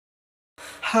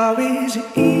How is it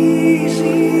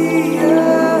easier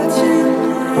to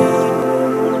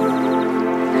breathe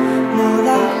now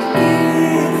that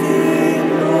you're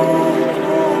giving up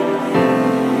on me?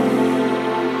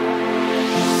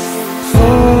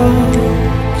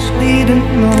 Thoughts leading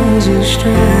us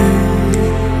astray,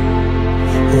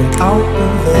 we're out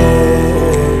of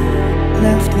there,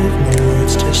 left with no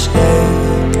words to say.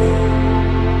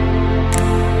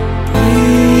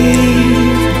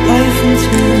 Breathe life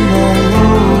into my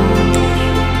lungs,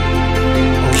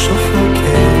 or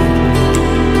suffocate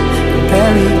and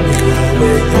bury me where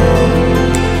we're young.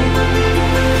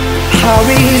 How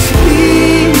is it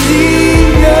easier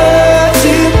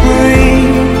to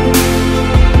breathe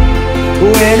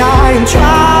when I'm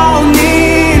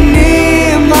drowning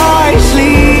in my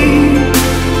sleep?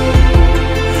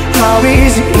 How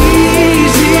is it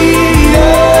easier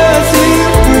to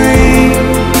breathe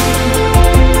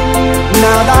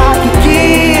now that you're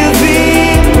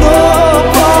giving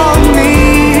up on me?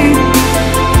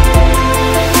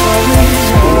 How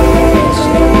is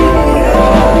it easier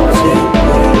to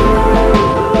breathe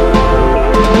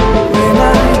when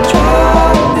I'm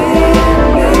drowning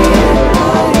in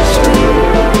my sleep?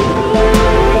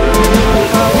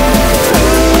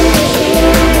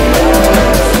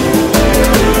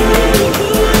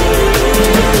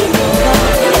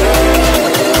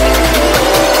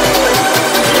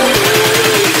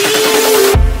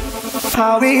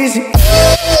 How is How is it?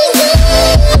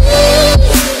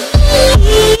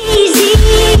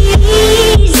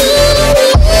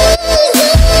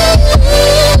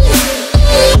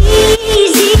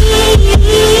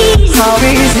 How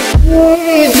is it?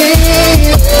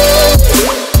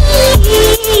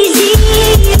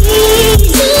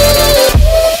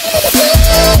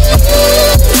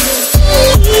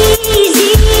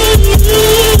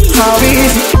 How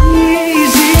is it?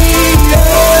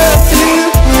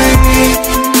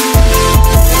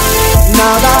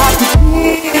 Now that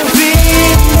you're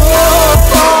giving up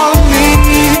on me.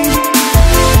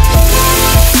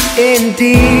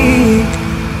 Indeed,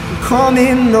 I'm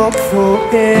coming up for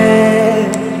air,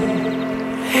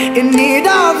 in need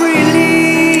of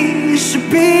release to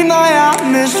be my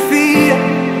atmosphere.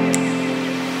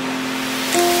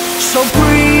 So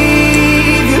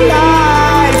breathe your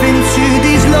life into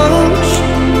these lungs,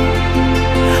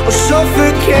 or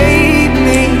suffocate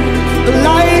me, the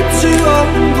light to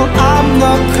open, but I'm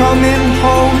not coming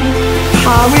home.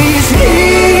 How is it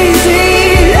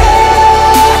easier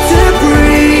to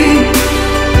breathe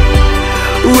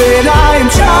when I'm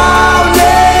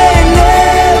drowning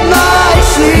in my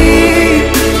sleep?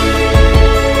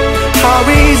 How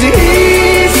is it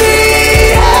easier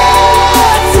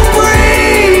to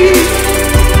breathe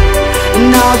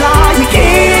now that you're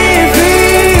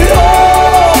giving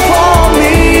up on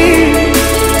me?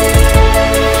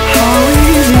 How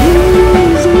is it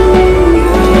easier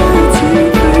to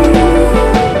breathe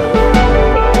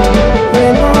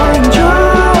when I'm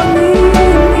drowning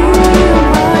in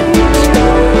my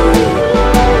sleep?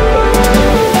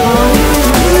 How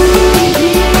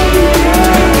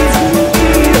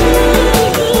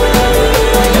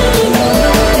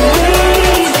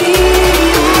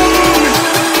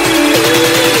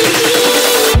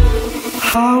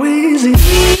is it How is it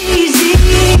easy?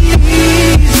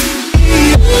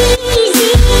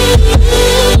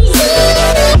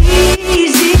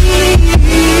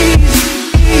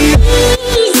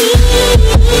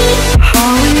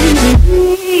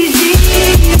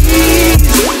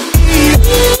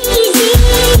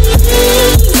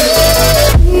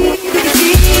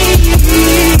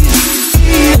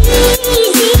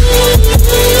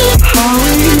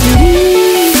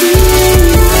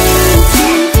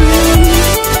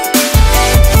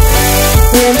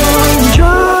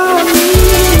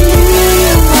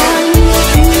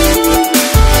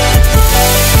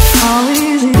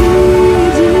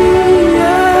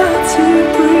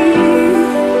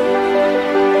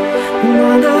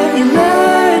 Now that you left